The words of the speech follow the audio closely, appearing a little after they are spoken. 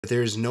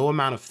There is no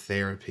amount of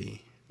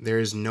therapy, there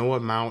is no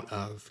amount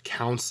of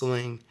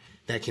counseling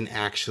that can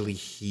actually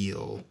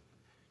heal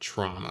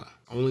trauma.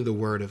 Only the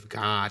word of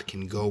God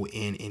can go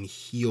in and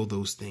heal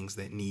those things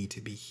that need to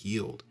be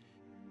healed.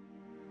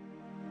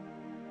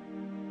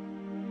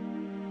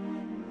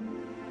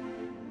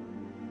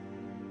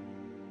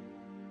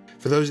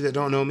 For those of you that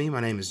don't know me,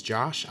 my name is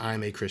Josh.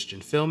 I'm a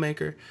Christian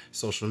filmmaker,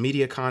 social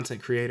media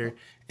content creator,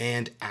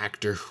 and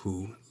actor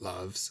who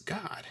loves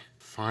God.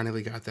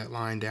 Finally got that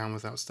line down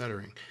without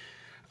stuttering.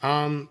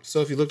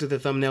 So if you looked at the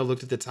thumbnail,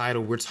 looked at the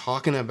title, we're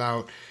talking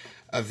about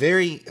a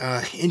very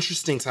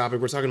interesting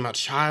topic. We're talking about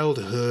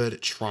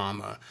childhood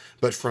trauma,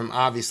 but from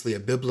obviously a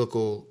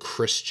biblical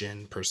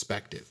Christian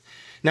perspective.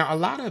 Now, a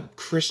lot of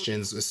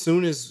Christians, as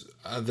soon as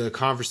the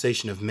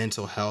conversation of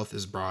mental health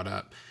is brought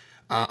up,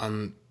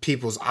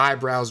 people's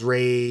eyebrows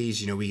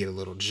raise, we get a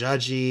little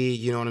judgy,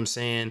 you know what I'm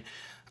saying?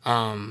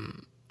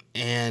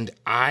 And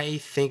I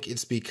think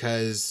it's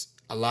because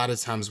a lot of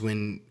times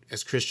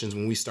as Christians,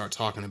 when we start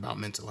talking about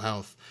mental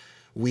health,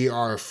 we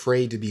are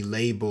afraid to be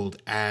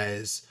labeled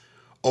as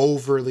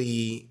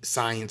overly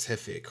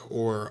scientific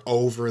or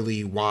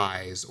overly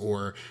wise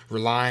or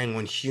relying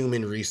on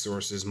human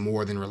resources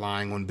more than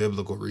relying on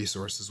biblical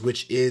resources,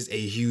 which is a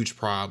huge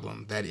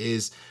problem. That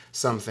is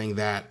something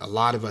that a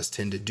lot of us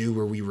tend to do,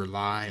 where we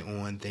rely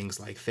on things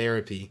like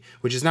therapy,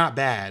 which is not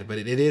bad, but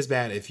it is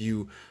bad if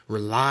you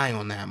rely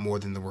on that more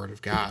than the word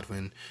of God.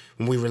 When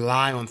we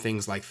rely on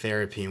things like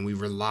therapy and we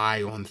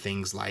rely on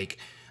things like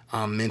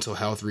mental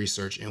health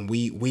research, and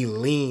we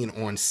lean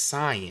on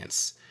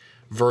science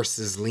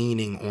versus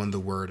leaning on the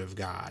word of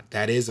God,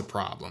 that is a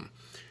problem.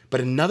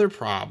 But another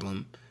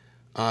problem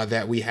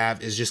that we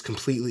have is just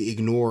completely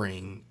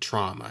ignoring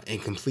trauma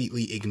and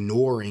completely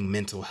ignoring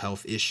mental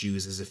health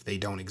issues as if they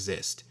don't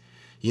exist.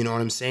 You know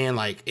what I'm saying?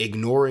 Like,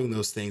 ignoring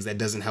those things, that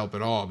doesn't help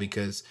at all,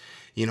 because,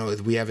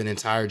 we have an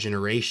entire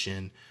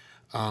generation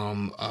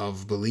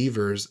of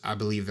believers, I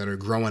believe, that are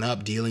growing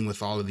up dealing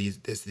with all of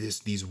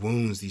these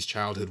wounds, these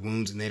childhood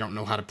wounds, and they don't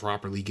know how to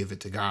properly give it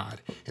to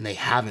God. And they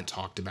haven't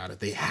talked about it.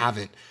 They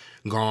haven't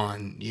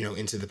gone,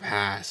 into the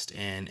past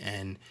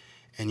and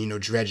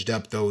dredged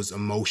up those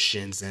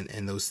emotions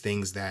and those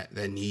things that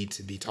need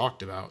to be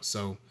talked about.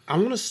 So I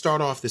want to start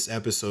off this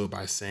episode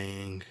by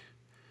saying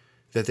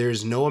that there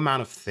is no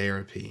amount of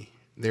therapy,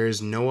 there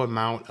is no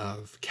amount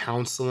of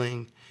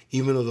counseling,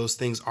 even though those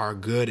things are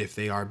good if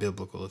they are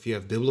biblical. If you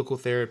have biblical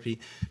therapy,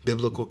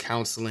 biblical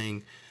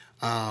counseling,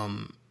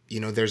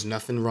 there's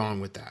nothing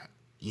wrong with that,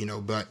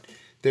 but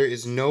there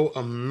is no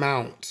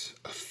amount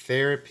of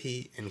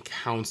therapy and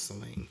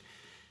counseling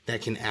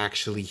that can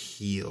actually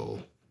heal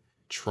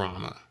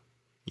trauma.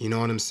 You know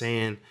what I'm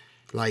saying?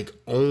 Like,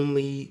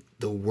 only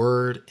the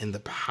word and the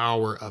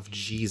power of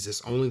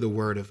Jesus, only the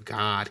word of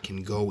God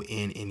can go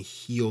in and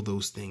heal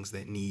those things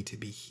that need to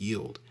be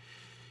healed.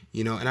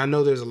 And I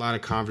know there's a lot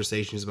of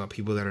conversations about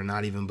people that are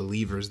not even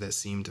believers that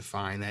seem to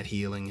find that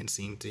healing and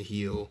seem to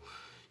heal,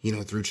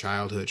 through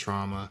childhood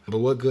trauma. But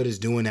what good is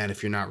doing that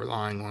if you're not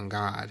relying on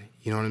God?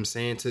 You know what I'm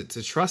saying?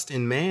 To trust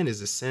in man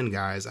is a sin,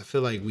 guys. I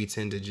feel like we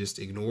tend to just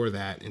ignore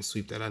that and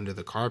sweep that under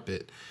the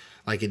carpet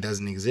like it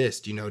doesn't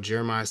exist.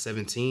 Jeremiah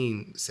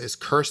 17 says,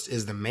 cursed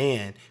is the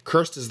man,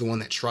 cursed is the one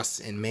that trusts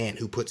in man,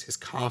 who puts his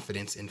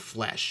confidence in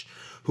flesh,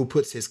 who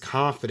puts his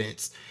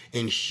confidence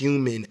in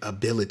human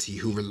ability,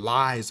 who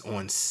relies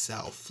on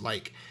self.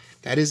 Like,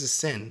 that is a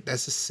sin.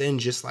 That's a sin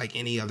just like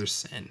any other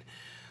sin.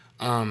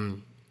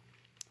 And,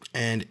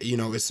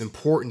 it's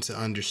important to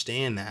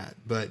understand that.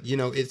 But,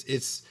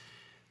 it's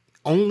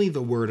only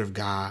the word of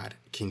God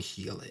can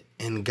heal it.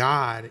 And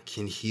God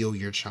can heal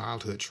your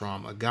childhood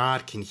trauma.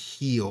 God can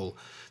heal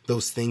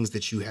those things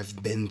that you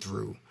have been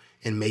through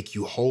and make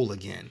you whole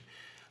again.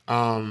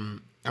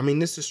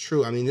 This is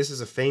true. This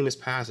is a famous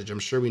passage. I'm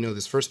sure we know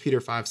this. 1 Peter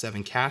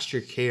 5:7, cast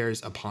your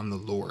cares upon the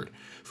Lord,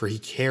 for he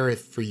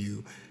careth for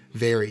you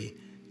very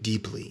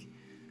deeply.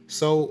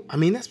 So,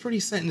 that's pretty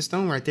set in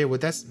stone right there.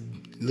 What that's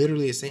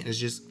literally saying is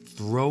just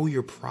throw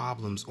your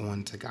problems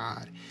onto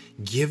God.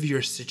 Give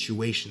your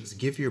situations,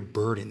 give your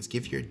burdens,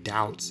 give your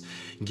doubts,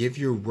 give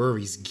your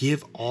worries,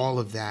 give all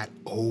of that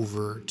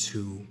over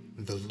to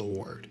the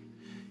Lord,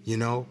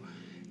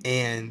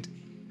 And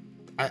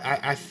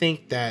I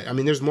think that,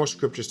 there's more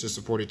scriptures to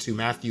support it too.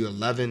 Matthew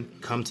 11,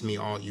 come to me,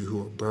 all you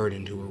who are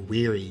burdened, who are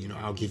weary,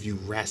 I'll give you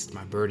rest.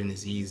 My burden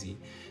is easy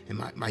and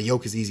my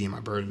yoke is easy and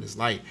my burden is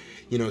light.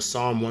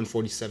 Psalm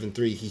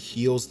 147:3, he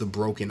heals the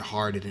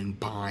brokenhearted and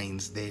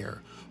binds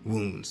their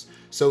wounds.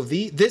 So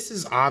this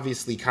is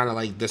obviously kind of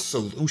like the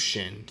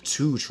solution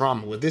to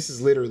trauma. What this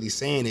is literally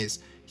saying is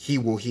he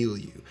will heal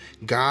you.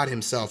 God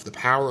himself, the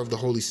power of the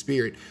Holy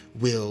Spirit,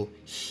 will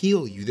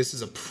heal you. This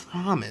is a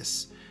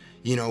promise,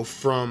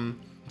 from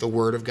the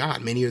word of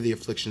God. Many are the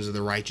afflictions of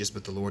the righteous,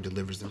 but the Lord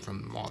delivers them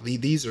from them all.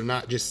 These are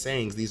not just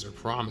sayings, these are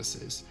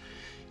promises.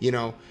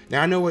 Now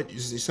I know what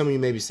some of you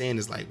may be saying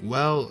is like,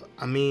 well,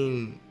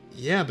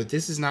 Yeah, but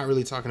this is not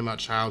really talking about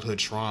childhood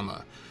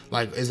trauma.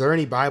 Like, is there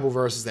any Bible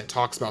verses that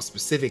talks about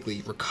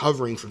specifically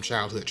recovering from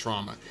childhood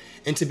trauma?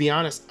 And to be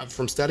honest,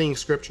 from studying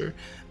scripture,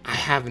 I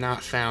have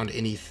not found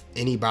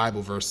any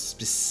Bible verse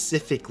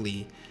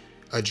specifically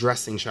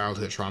addressing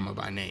childhood trauma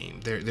by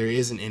name. There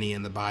isn't any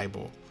in the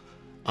Bible.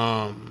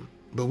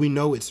 But we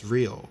know it's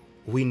real.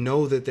 We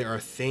know that there are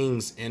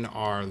things in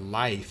our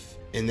life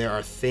and there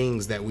are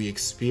things that we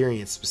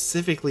experience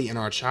specifically in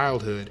our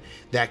childhood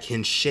that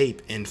can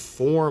shape and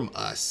form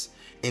us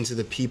into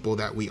the people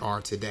that we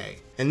are today.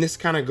 And this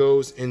kind of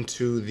goes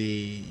into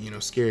the,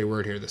 scary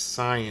word here, the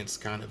science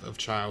kind of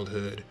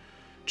childhood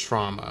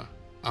trauma.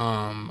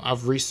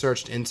 I've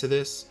researched into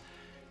this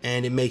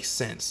and it makes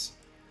sense.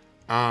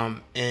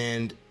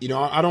 And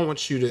I don't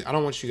want you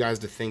guys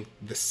to think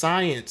the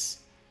science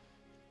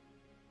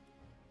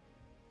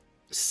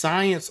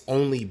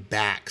only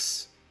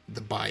backs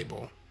the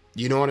Bible.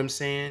 You know what I'm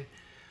saying?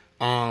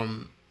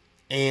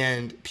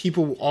 And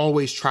people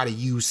always try to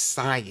use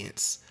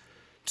science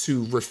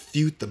to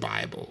refute the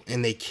Bible,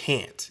 and they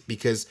can't,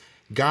 because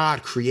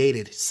God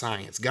created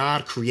science.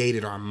 God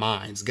created our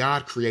minds.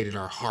 God created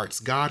our hearts.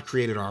 God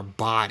created our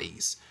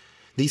bodies.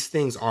 These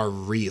things are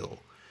real.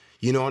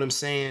 You know what I'm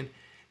saying?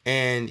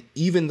 And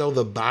even though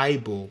the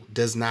Bible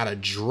does not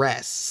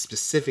address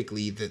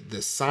specifically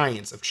the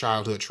science of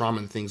childhood trauma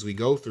and the things we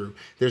go through,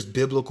 there's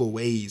biblical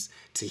ways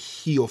to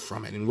heal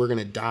from it. And we're going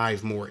to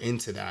dive more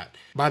into that.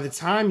 By the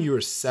time you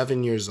were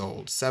 7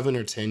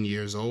 or 10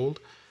 years old,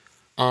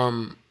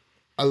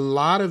 a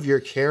lot of your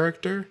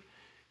character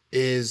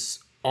is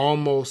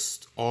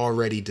almost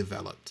already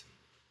developed.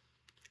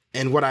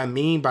 And what I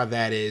mean by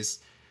that is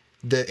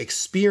the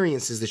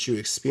experiences that you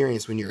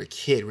experience when you're a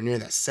kid, when you're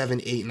in that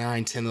 7, 8,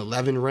 9, 10,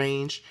 11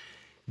 range,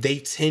 they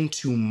tend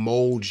to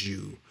mold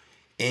you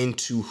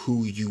into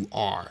who you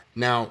are.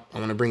 Now, I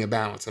want to bring a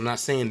balance. I'm not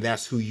saying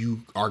that's who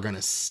you are going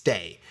to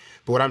stay.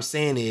 But what I'm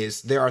saying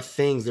is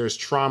there's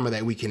trauma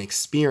that we can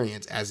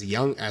experience as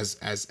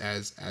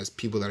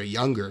people that are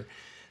younger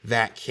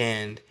that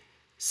can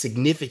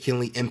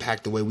significantly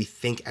impact the way we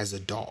think as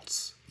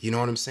adults. You know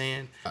what I'm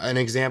saying? An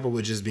example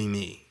would just be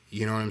me.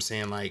 You know what I'm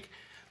saying? Like,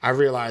 I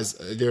realize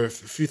there are a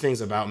few things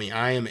about me.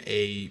 I am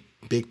a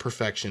big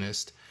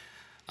perfectionist.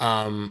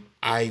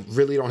 I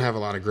really don't have a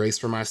lot of grace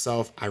for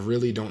myself. I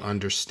really don't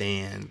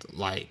understand, it's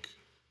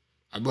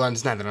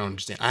not that I don't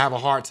understand. I have a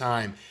hard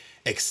time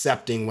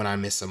accepting when I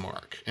miss a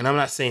mark. And I'm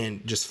not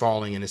saying just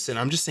falling in a sin.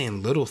 I'm just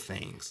saying little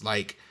things,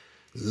 like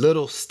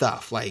little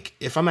stuff. Like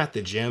if I'm at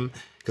the gym,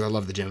 because I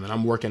love the gym, and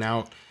I'm working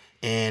out,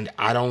 and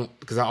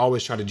because I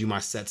always try to do my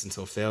sets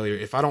until failure.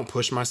 If I don't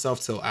push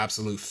myself till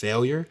absolute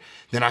failure,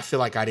 then I feel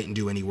like I didn't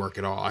do any work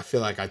at all. I feel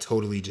like I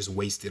totally just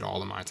wasted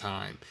all of my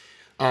time.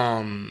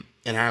 And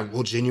I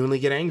will genuinely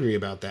get angry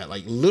about that.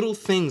 Like little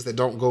things that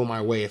don't go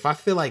my way. If I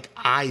feel like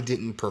I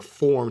didn't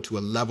perform to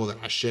a level that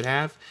I should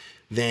have,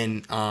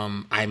 then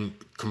I'm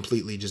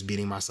completely just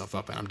beating myself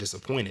up and I'm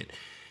disappointed.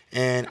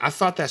 And I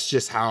thought that's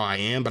just how I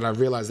am, but I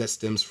realized that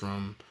stems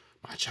from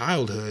my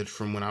childhood,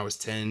 from when I was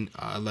 10,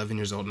 11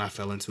 years old, and I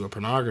fell into a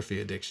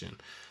pornography addiction.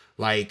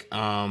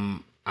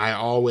 I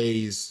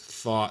always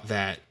thought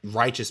that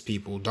righteous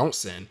people don't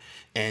sin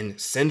and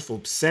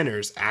sinful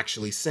sinners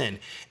actually sin.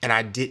 And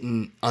I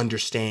didn't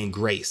understand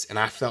grace. And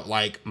I felt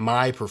like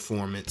my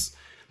performance,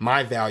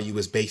 my value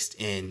was based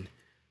in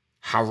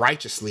how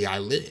righteously I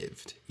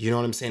lived. You know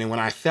what I'm saying? And when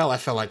I felt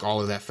like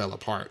all of that fell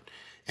apart.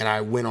 And I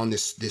went on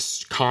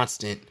this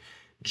constant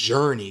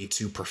journey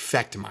to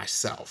perfect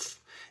myself.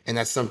 And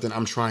that's something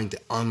I'm trying to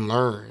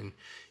unlearn,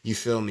 you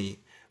feel me,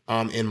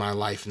 in my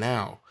life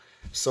now.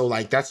 So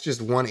that's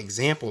just one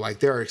example.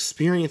 There are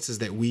experiences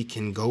that we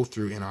can go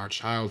through in our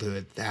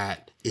childhood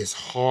that is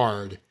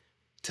hard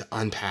to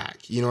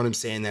unpack. You know what I'm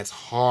saying? That's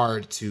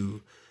hard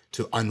to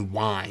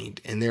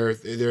unwind. And there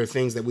are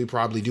things that we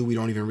probably do. We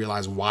don't even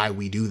realize why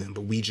we do them,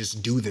 but we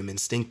just do them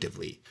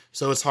instinctively.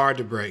 So it's hard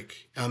to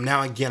break.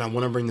 Now, again, I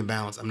want to bring the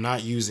balance. I'm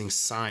not using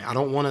science. I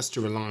don't want us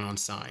to rely on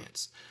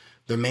science.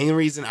 The main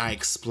reason I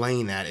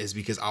explain that is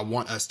because I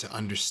want us to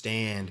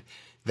understand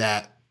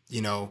that,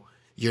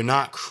 you're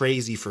not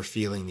crazy for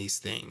feeling these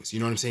things. You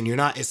know what I'm saying?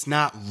 It's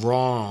not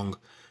wrong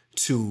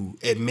to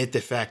admit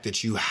the fact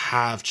that you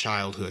have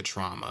childhood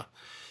trauma.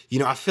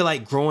 I feel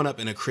like growing up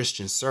in a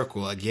Christian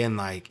circle, again,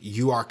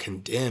 you are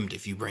condemned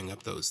if you bring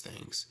up those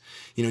things.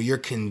 You're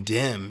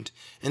condemned.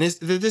 And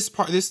this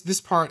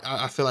part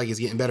I feel like is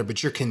getting better,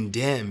 but you're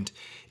condemned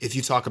if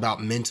you talk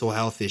about mental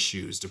health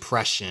issues,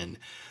 depression,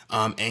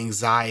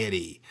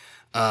 anxiety,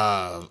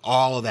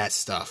 all of that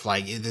stuff.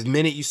 The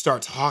minute you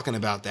start talking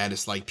about that,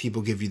 it's like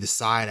people give you the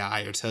side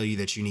eye or tell you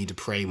that you need to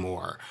pray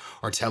more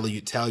or tell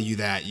you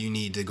that you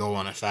need to go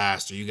on a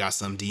fast or you got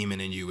some demon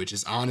in you, which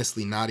is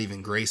honestly not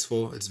even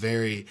graceful. It's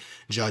very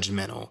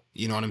judgmental.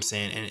 You know what I'm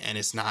saying? And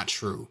it's not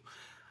true.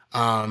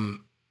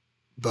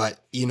 But,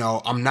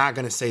 I'm not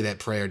going to say that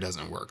prayer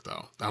doesn't work,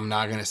 though. I'm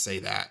not going to say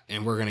that.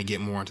 And we're going to get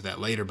more into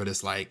that later. But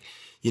it's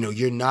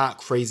you're not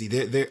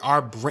crazy.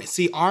 Our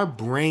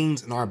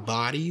brains and our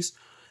bodies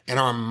and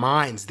our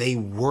minds, they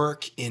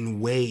work in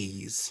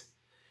ways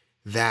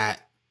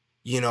that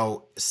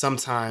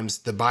sometimes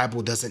the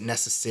Bible doesn't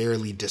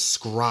necessarily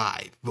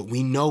describe, but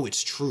we know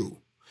it's true.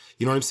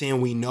 You know what I'm saying?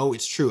 We know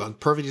it's true. A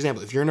perfect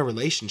example, if you're in a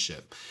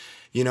relationship,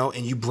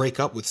 and you break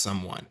up with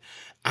someone,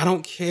 I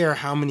don't care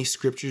how many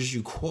scriptures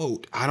you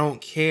quote. I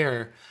don't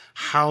care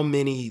how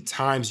many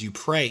times you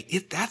pray.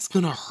 That's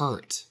going to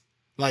hurt.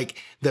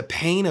 Like the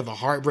pain of a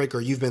heartbreak,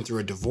 or you've been through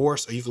a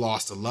divorce, or you've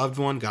lost a loved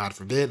one, God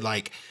forbid,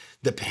 like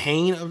the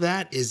pain of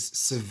that is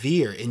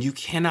severe, and you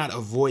cannot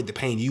avoid the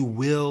pain. You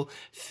will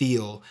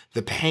feel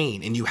the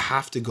pain, and you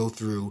have to go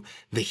through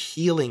the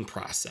healing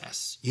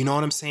process. You know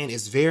what I'm saying?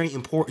 It's very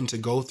important to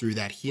go through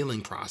that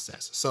healing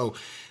process. So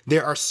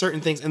there are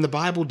certain things, and the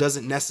Bible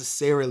doesn't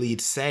necessarily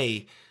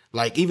say,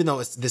 like, even though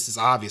this is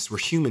obvious, we're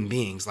human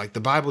beings, like the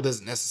Bible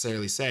doesn't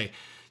necessarily say,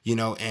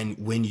 and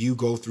when you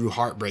go through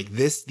heartbreak,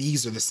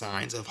 these are the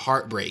signs of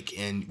heartbreak.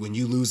 And when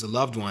you lose a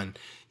loved one,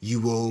 you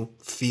will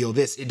feel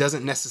this. It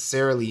doesn't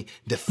necessarily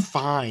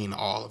define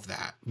all of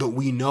that, but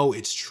we know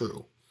it's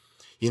true.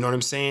 You know what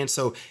I'm saying?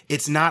 So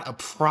it's not a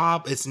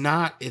it's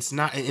not,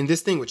 and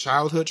this thing with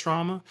childhood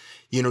trauma,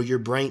 your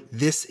brain,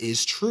 this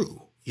is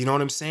true. You know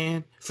what I'm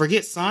saying?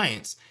 Forget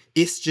science.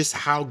 It's just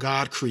how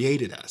God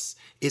created us.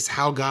 It's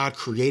how God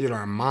created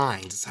our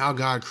minds. It's how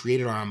God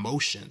created our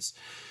emotions.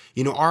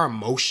 Our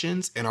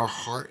emotions and our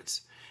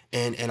hearts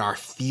and our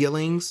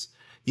feelings,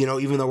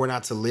 even though we're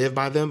not to live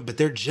by them, but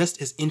they're just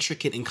as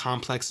intricate and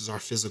complex as our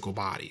physical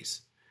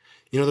bodies.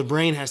 The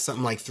brain has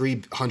something like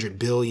 300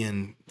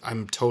 billion,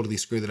 I'm totally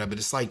screwed it up, but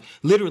it's like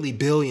literally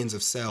billions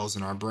of cells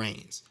in our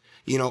brains.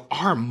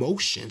 Our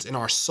emotions and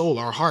our soul,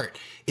 our heart,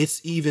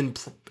 it's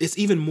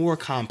even more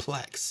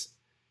complex.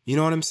 You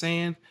know what I'm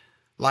saying?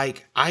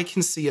 Like I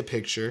can see a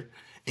picture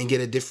and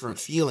get a different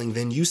feeling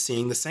than you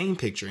seeing the same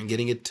picture and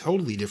getting a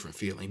totally different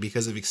feeling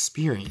because of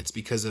experience,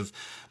 because of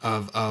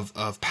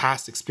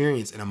past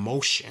experience and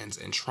emotions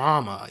and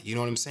trauma. You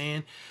know what I'm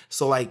saying?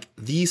 So like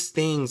these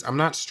things, I'm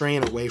not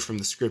straying away from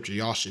the scripture.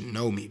 Y'all should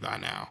know me by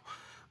now.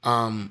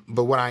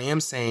 But what I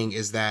am saying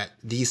is that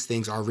these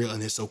things are real,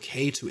 and it's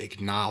okay to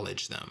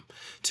acknowledge them.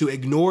 To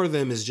ignore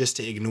them is just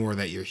to ignore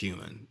that you're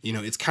human.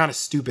 It's kind of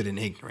stupid and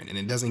ignorant, and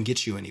it doesn't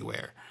get you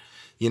anywhere,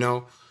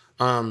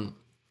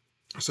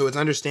 So it's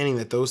understanding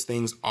that those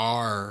things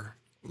are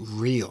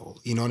real,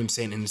 you know what I'm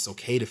saying? And it's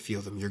okay to feel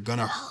them. You're going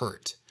to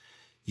hurt,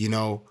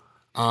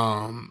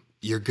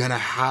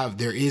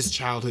 there is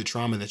childhood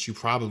trauma that you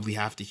probably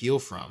have to heal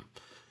from.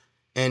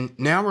 And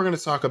now we're going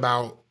to talk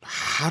about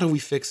how do we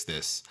fix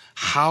this?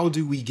 How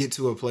do we get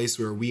to a place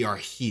where we are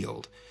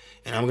healed?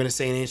 And I'm going to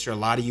say an answer a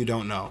lot of you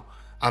don't know.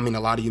 A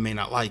lot of you may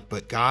not like,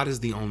 but God is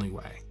the only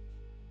way.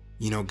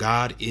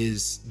 God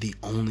is the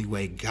only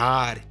way.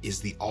 God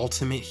is the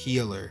ultimate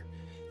healer.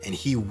 And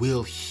he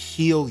will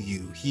heal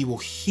you. He will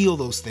heal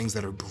those things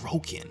that are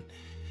broken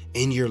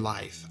in your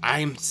life. I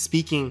am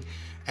speaking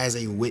as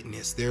a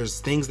witness. There's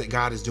things that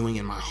God is doing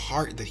in my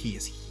heart that he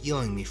is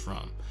healing me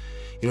from.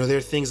 There are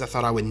things I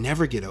thought I would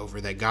never get over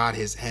that God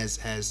has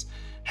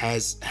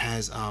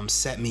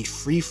set me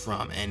free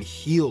from and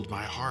healed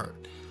my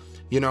heart.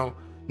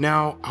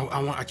 Now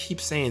I keep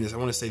saying this. I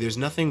want to say there's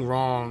nothing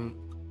wrong.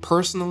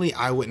 Personally,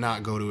 I would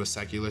not go to a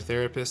secular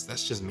therapist.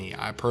 That's just me.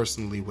 I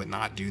personally would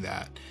not do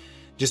that.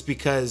 Just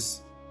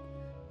because,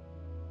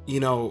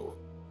 your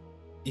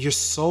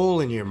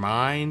soul and your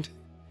mind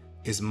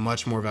is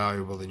much more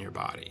valuable than your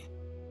body.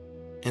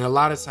 And a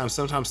lot of times,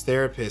 sometimes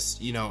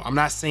therapists, I'm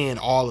not saying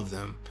all of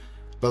them,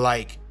 but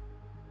like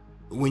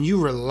when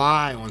you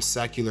rely on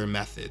secular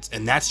methods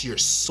and that's your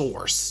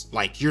source,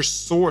 like your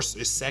source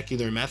is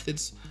secular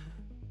methods,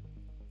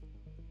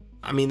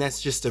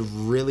 that's just a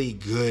really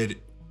good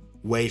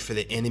way for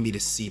the enemy to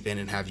seep in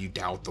and have you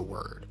doubt the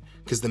word.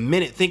 Because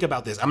think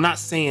about this, I'm not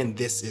saying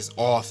this is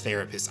all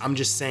therapists. I'm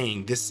just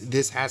saying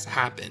this has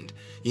happened,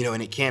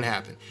 and it can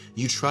happen.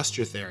 You trust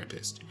your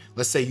therapist.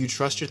 Let's say you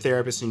trust your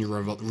therapist and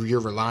you're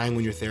relying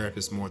on your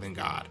therapist more than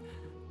God.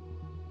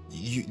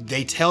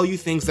 They tell you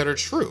things that are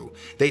true.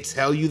 They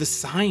tell you the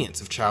science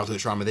of childhood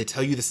trauma. They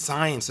tell you the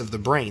science of the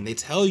brain. They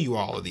tell you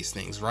all of these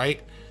things,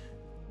 right?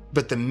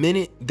 But the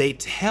minute they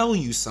tell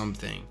you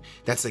something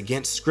that's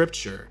against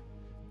scripture,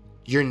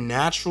 your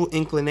natural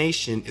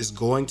inclination is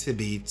going to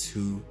be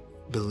to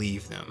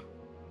believe them.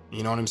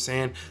 You know what I'm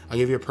saying? I'll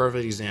give you a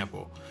perfect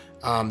example.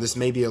 This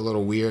may be a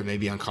little weird,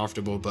 maybe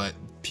uncomfortable, but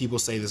people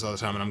say this all the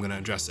time and I'm going to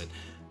address it.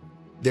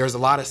 There's a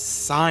lot of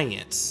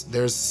science.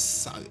 There's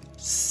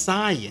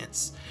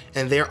science.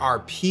 And there are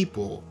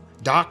people,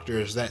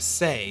 doctors, that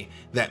say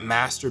that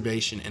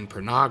masturbation and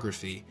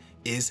pornography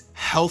is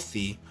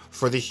healthy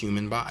for the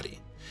human body.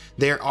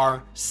 There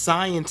are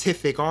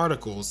scientific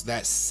articles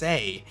that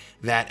say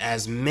that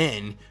as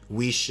men,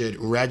 we should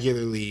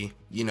regularly,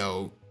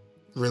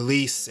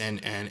 release and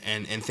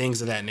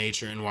things of that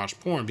nature and watch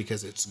porn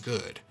because it's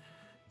good.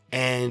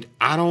 And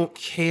I don't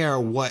care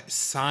what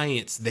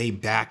science they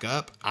back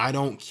up. I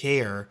don't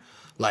care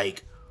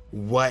like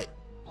what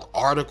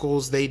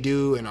articles they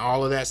do and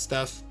all of that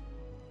stuff.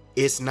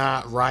 It's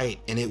not right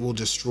and it will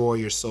destroy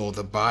your soul.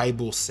 The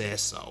Bible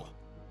says so.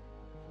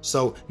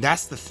 So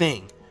that's the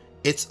thing.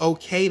 It's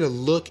okay to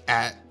look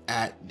at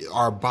at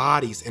our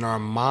bodies and our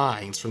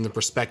minds from the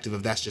perspective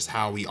of that's just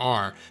how we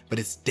are. But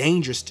it's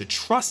dangerous to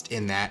trust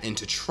in that and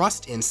to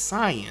trust in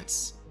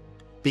science,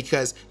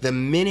 because the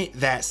minute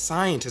that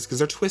scientists, because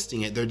they're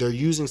twisting it, they're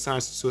using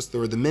science to twist it,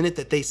 or the minute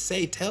that they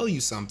tell you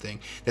something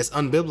that's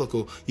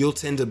unbiblical, you'll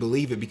tend to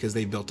believe it because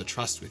they've built a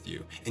trust with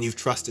you and you've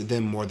trusted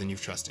them more than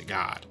you've trusted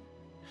God.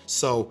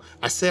 So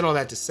I said all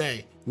that to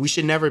say, we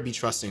should never be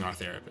trusting our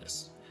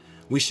therapists.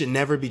 We should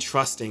never be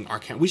trusting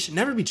we should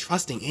never be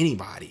trusting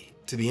anybody,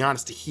 to be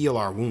honest, to heal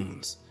our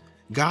wounds.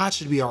 God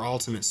should be our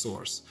ultimate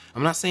source.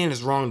 I'm not saying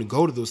it's wrong to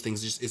go to those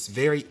things. Just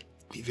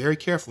be very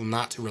careful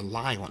not to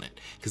rely on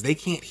it, because they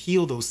can't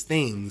heal those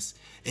things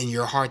in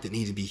your heart that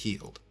need to be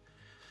healed.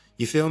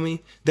 You feel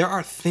me? There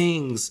are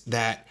things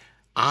that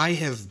I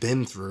have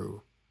been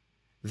through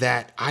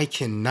that I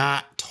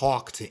cannot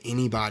talk to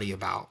anybody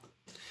about.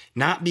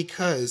 Not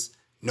because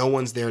no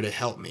one's there to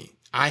help me.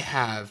 I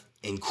have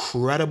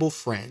incredible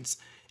friends,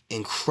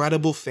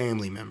 incredible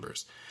family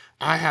members.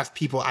 I have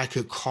people I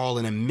could call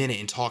in a minute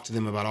and talk to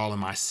them about all of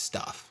my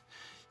stuff.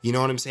 You know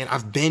what I'm saying?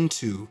 I've been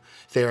to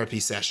therapy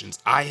sessions.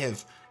 I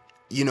have,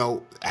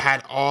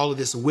 had all of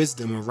this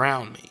wisdom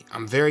around me.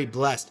 I'm very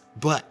blessed.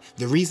 But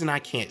the reason I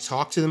can't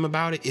talk to them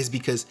about it is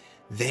because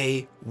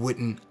they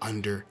wouldn't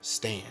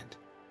understand.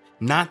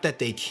 Not that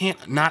they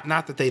can't, not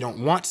that they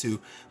don't want to,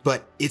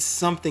 but it's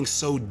something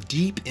so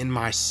deep in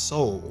my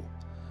soul.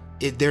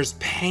 There's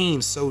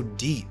pain so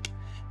deep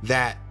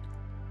that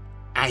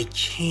I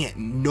can't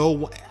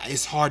know.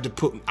 It's hard to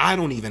put, I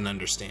don't even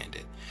understand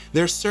it.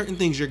 There are certain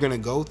things you're going to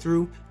go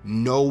through.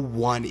 No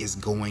one is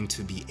going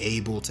to be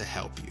able to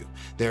help you.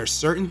 There are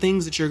certain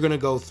things that you're going to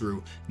go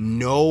through.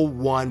 No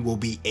one will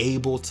be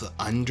able to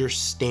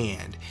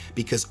understand,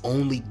 because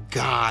only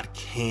God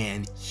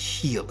can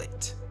heal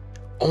it.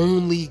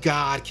 Only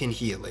God can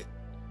heal it.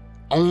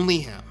 Only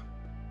Him.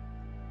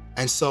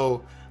 And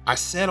so I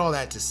said all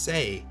that to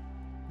say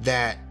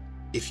that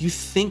if you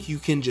think you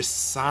can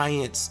just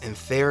science and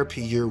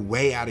therapy your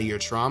way out of your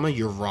trauma,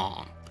 you're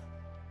wrong.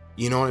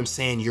 You know what I'm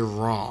saying? You're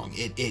wrong.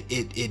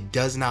 It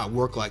does not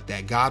work like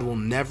that. God will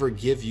never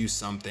give you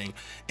something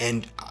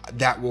and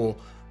that will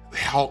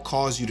help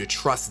cause you to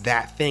trust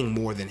that thing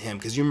more than Him.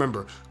 Because you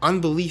remember,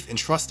 unbelief and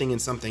trusting in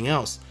something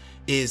else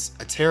is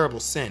a terrible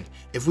sin.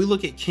 If we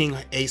look at King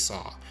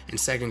Esau in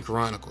 2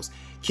 Chronicles,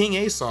 King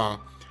Esau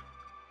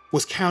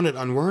was counted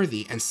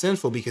unworthy and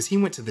sinful because he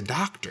went to the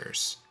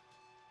doctors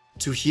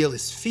to heal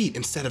his feet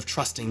instead of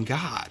trusting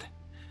God.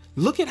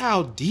 Look at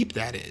how deep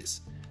that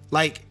is.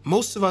 Like,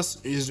 most of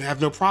us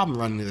have no problem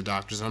running to the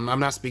doctors. I'm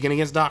not speaking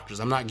against doctors.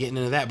 I'm not getting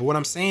into that. But what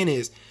I'm saying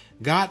is,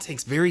 God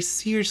takes very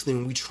seriously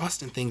when we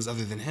trust in things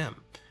other than Him.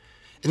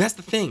 And that's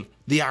the thing.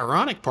 The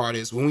ironic part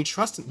is, when we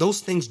trust in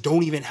those things,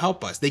 don't even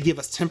help us. They give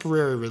us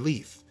temporary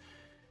relief.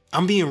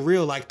 I'm being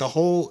real. Like,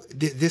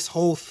 this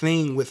whole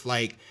thing with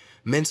like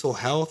mental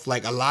health,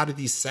 like a lot of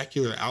these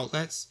secular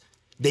outlets,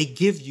 they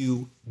give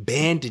you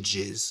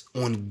bandages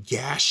on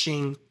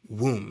gashing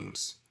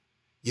wounds.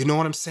 You know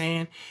what I'm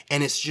saying?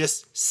 And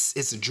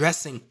it's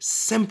addressing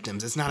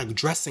symptoms. It's not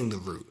addressing the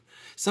root.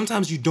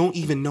 Sometimes you don't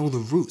even know the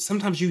root.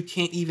 Sometimes you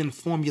can't even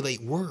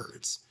formulate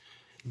words.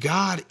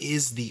 God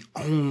is the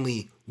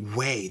only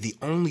way, the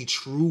only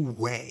true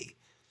way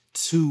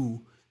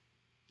to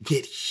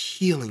get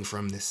healing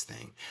from this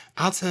thing.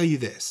 I'll tell you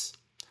this.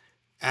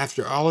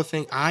 After all the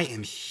things, I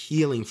am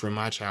healing from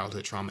my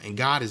childhood trauma, and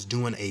God is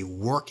doing a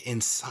work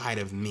inside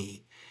of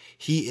me.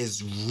 He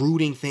is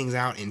rooting things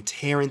out and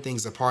tearing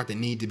things apart that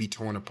need to be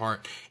torn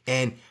apart.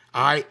 And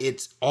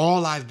it's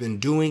all I've been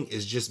doing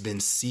is just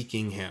been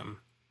seeking Him.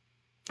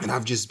 And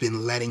I've just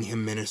been letting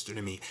Him minister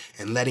to me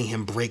and letting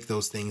Him break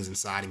those things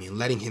inside of me and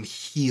letting Him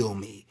heal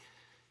me.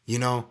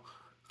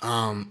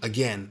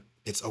 Again,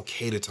 it's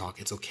okay to talk.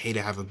 It's okay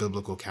to have a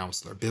biblical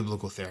counselor,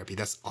 biblical therapy.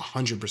 That's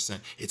 100%.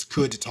 It's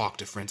good to talk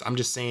to friends. I'm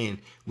just saying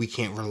we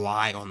can't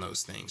rely on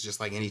those things, just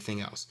like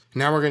anything else.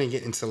 Now we're going to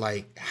get into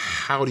like,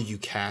 how do you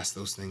cast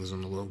those things on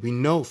the Lord? We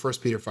know 1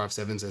 Peter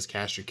 5:7 says,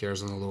 cast your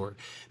cares on the Lord.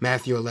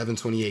 Matthew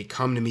 11:28,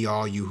 come to me,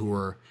 all you who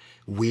are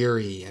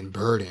weary and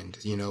burdened.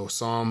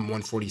 Psalm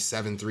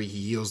 147:3,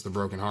 He heals the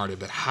brokenhearted.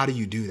 But how do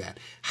you do that?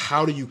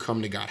 How do you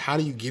come to God? How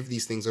do you give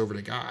these things over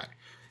to God?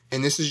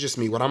 And this is just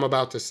me. What I'm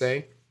about to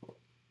say,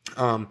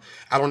 I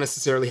don't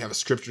necessarily have a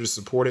scripture to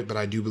support it, but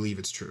I do believe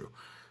it's true.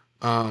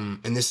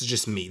 And this is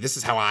just me. This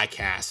is how I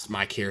cast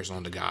my cares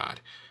onto God.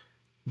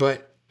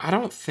 But I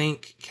don't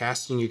think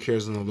casting your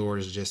cares on the Lord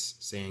is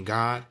just saying,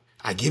 God,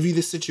 I give you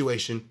this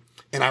situation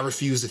and I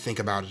refuse to think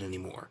about it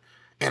anymore.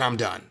 And I'm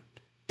done.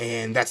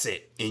 And that's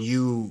it. And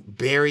you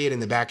bury it in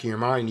the back of your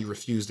mind and you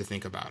refuse to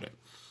think about it.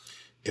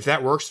 If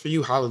that works for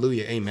you,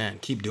 hallelujah, amen.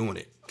 Keep doing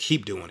it.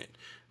 Keep doing it.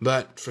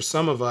 But for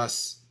some of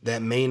us,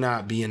 that may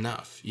not be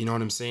enough. You know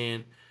what I'm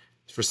saying?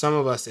 For some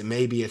of us, it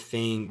may be a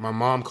thing. My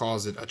mom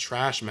calls it a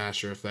trash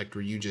masher effect,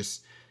 where you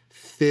just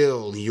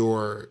fill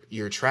your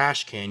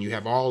trash can. You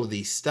have all of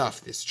these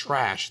stuff, this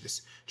trash,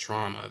 this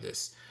trauma,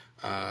 this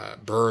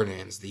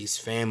burdens, these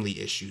family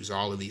issues,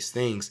 all of these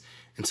things,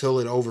 until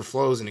it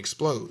overflows and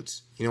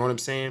explodes. You know what I'm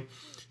saying?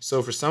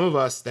 So for some of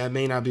us, that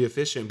may not be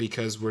efficient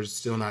because we're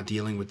still not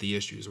dealing with the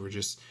issues. We're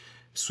just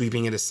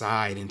sweeping it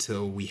aside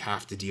until we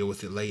have to deal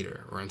with it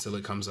later or until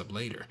it comes up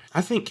later.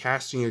 I think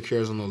casting your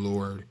cares on the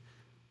Lord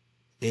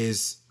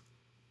is,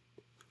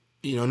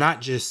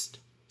 not just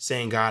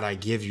saying, God, I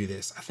give you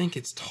this. I think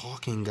it's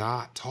talking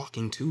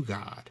to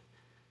God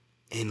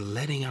and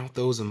letting out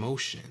those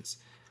emotions,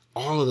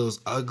 all of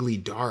those ugly,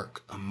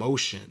 dark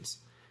emotions,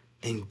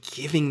 and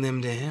giving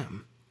them to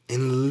him.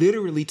 And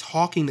literally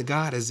talking to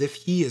God as if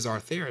he is our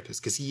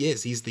therapist, because he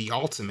is. He's the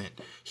ultimate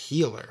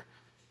healer.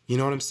 You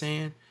know what I'm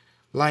saying?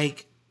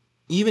 Like,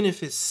 even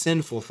if it's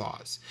sinful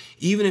thoughts,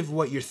 even if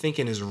what you're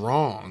thinking is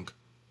wrong,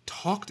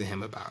 talk to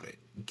him about it.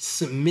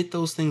 Submit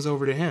those things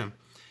over to him.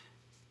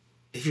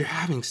 If you're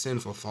having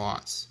sinful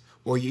thoughts,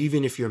 or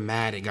even if you're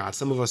mad at God,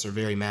 some of us are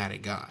very mad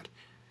at God.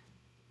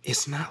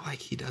 It's not like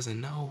he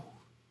doesn't know.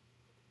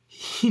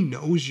 He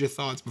knows your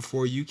thoughts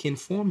before you can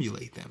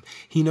formulate them.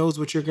 He knows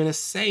what you're going to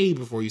say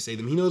before you say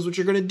them. He knows what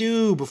you're going to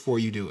do before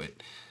you do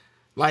it.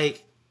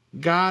 Like,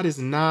 God is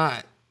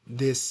not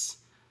this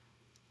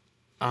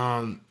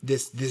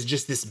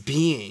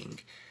being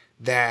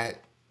that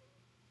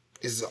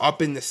is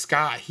up in the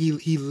sky.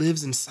 He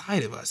lives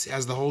inside of us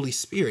as the Holy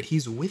Spirit.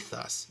 He's with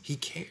us. He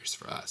cares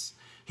for us.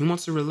 He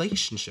wants a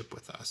relationship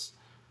with us.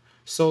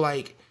 So,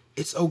 like,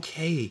 it's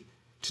okay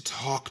to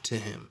talk to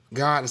him.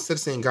 God, instead of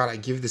saying, God, I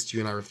give this to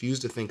you and I refuse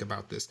to think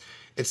about this,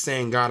 it's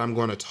saying, God, I'm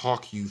going to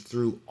talk you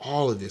through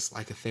all of this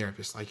like a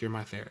therapist, like you're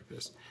my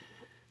therapist.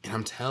 And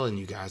I'm telling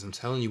you guys, I'm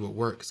telling you what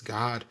works.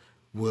 God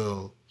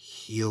will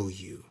heal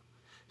you.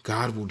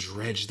 God will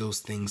dredge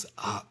those things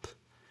up.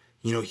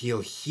 He'll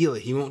heal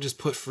it. He won't just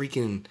put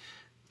freaking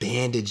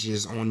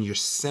bandages on your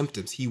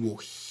symptoms. He will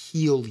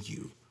heal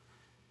you.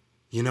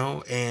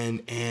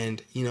 And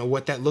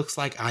what that looks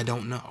like, I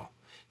don't know.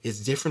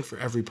 It's different for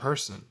every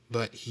person,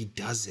 but he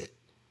does it,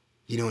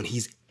 and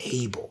he's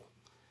able.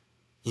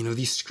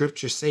 These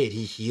scriptures say it.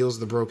 He heals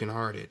the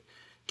brokenhearted.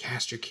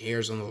 Cast your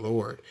cares on the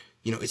Lord.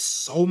 It's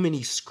so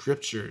many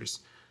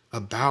scriptures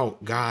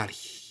about God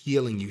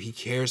healing you. He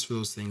cares for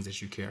those things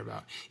that you care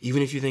about.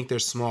 Even if you think they're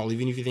small,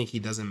 even if you think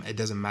it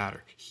doesn't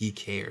matter, he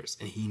cares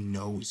and he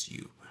knows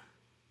you.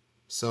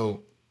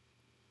 So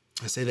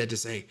I say that to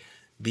say,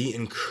 be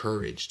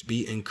encouraged.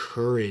 Be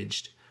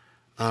encouraged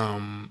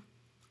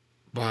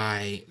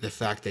by the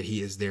fact that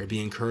he is there.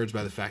 Be encouraged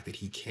by the fact that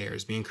he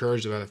cares. Be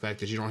encouraged by the fact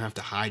that you don't have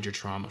to hide your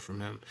trauma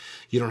from him.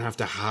 You don't have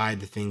to hide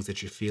the things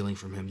that you're feeling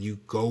from him. You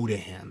go to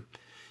him.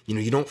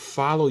 You don't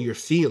follow your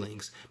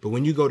feelings, but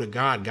when you go to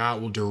God,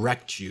 God will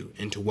direct you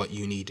into what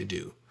you need to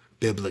do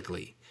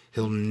biblically.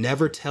 He'll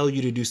never tell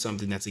you to do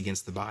something that's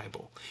against the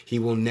Bible. He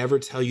will never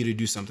tell you to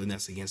do something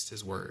that's against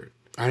his word.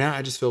 Right now,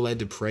 I just feel led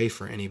to pray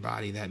for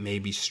anybody that may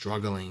be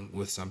struggling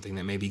with something,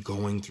 that may be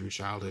going through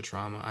childhood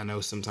trauma. I know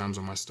sometimes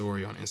on my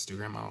story on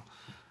Instagram,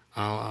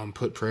 I'll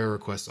put prayer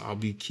requests. I'll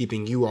be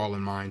keeping you all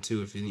in mind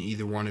too. If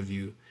either one of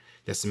you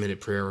that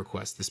submitted prayer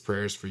requests, this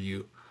prayer is for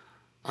you.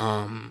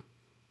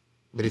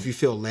 But if you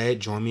feel led,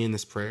 join me in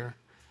this prayer.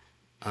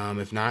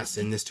 If not,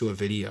 send this to a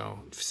video.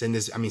 Send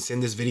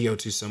this video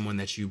to someone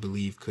that you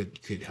believe could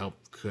help,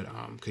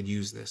 could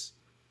use this.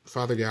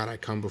 Father God, I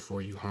come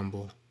before you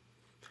humble.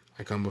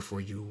 I come before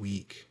you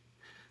weak.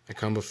 I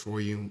come before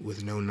you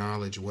with no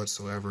knowledge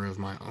whatsoever of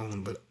my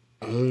own, but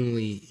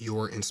only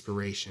your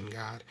inspiration,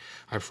 God.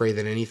 I pray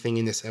that anything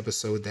in this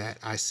episode that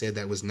I said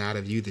that was not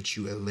of you, that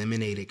you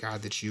eliminate it,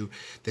 God, that you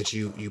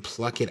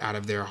pluck it out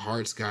of their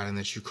hearts, God, and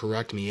that you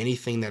correct me.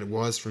 Anything that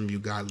was from you,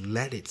 God,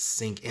 let it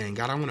sink in. And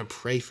God, I want to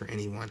pray for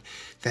anyone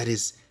that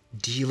is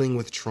dealing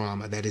with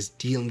trauma, that is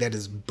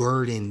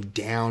burdened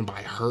down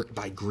by hurt,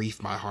 by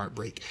grief, by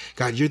heartbreak.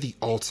 God, you're the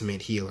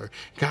ultimate healer.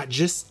 God,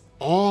 just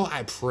all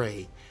I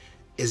pray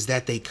is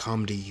that they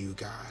come to you,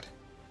 God.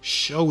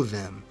 Show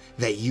them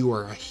that you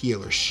are a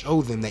healer.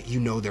 Show them that you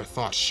know their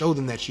thoughts. Show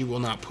them that you will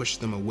not push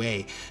them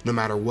away no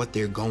matter what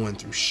they're going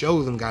through.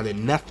 Show them, God, that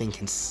nothing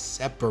can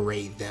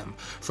separate them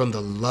from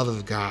the love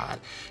of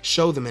God.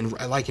 Show them,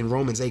 like in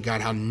Romans 8,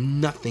 God, how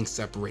nothing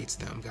separates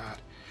them, God.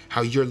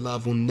 How your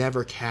love will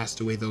never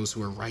cast away those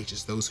who are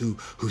righteous, those who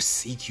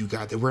seek you,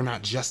 God, that we're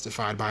not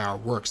justified by our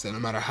works, that no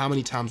matter how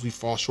many times we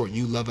fall short,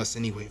 you love us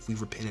anyway if we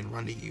repent and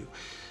run to you.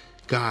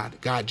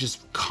 God,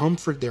 just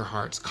comfort their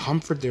hearts,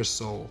 comfort their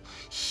soul,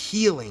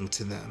 healing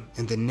to them.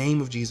 In the name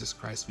of Jesus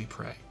Christ, we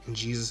pray. In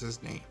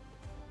Jesus' name,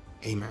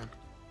 amen.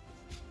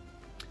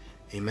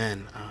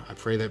 Amen. I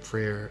pray that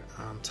prayer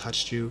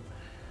touched you.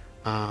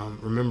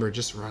 Remember,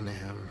 just run to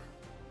him.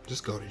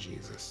 Just go to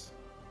Jesus.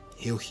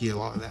 He'll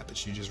heal all of that,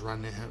 but you just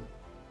run to him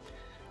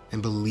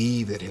and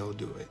believe that he'll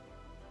do it.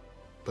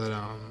 But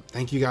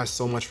thank you guys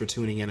so much for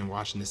tuning in and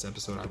watching this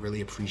episode. I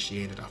really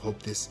appreciate it. I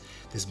hope this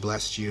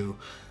blessed you.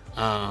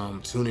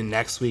 Tune in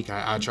next week.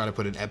 I try to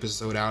put an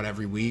episode out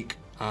every week.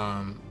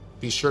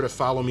 Be sure to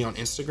follow me on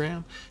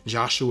Instagram,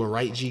 Joshua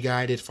Wright G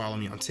Guided. Follow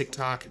me on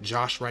TikTok,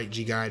 Josh Wright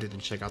G Guided,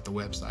 and check out the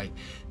website,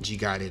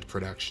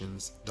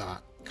 gguidedproductions.com.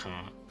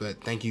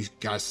 But thank you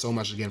guys so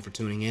much again for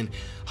tuning in.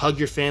 Hug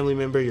your family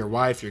member, your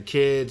wife, your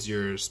kids,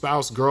 your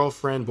spouse,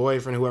 girlfriend,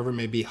 boyfriend, whoever it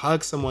may be.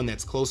 Hug someone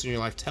that's close in your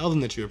life. Tell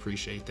them that you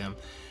appreciate them.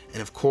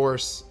 And of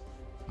course,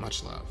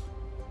 much love.